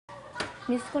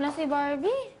Miss ko na si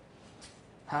Barbie.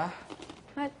 Ha?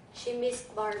 What? She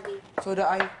missed Barbie. So do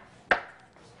I.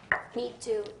 Me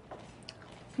too.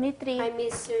 Me three. I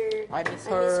miss her. I miss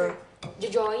her. Did you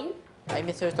join? I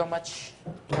miss her so much.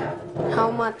 How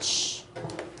much?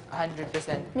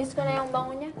 100%. Miss ko na yung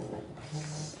bango niya.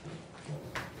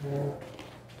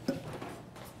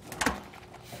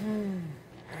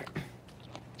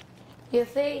 You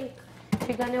think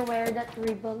you're gonna wear that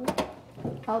ribbon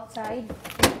outside?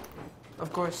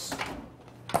 Of course.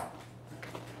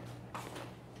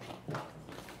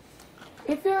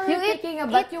 If you're You eat- taking a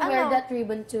bath, eat you wear ano? that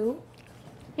ribbon too?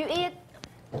 You eat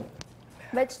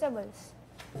vegetables.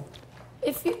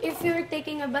 If you're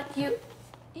taking a bath, you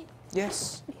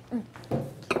Yes.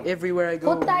 Everywhere I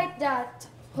go. who tied that?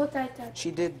 Who tied that?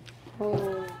 She did.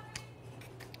 Oh.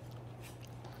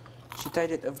 She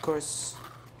tied it, of course.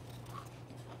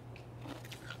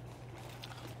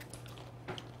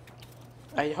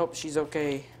 I hope she's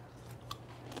okay.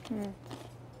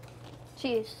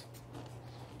 She is.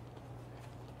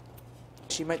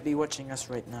 She might be watching us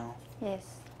right now. Yes.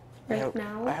 Right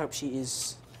now? I hope she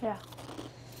is. Yeah.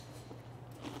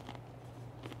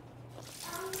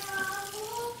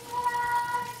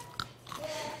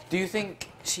 Do you think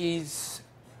she's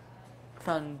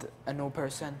found a new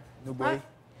person, new boy? Huh?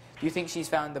 Do you think she's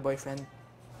found a boyfriend?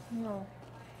 No.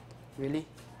 Really?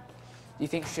 Do you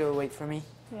think she'll wait for me?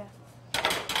 Yeah.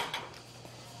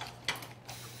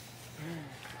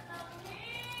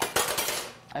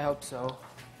 I hope so.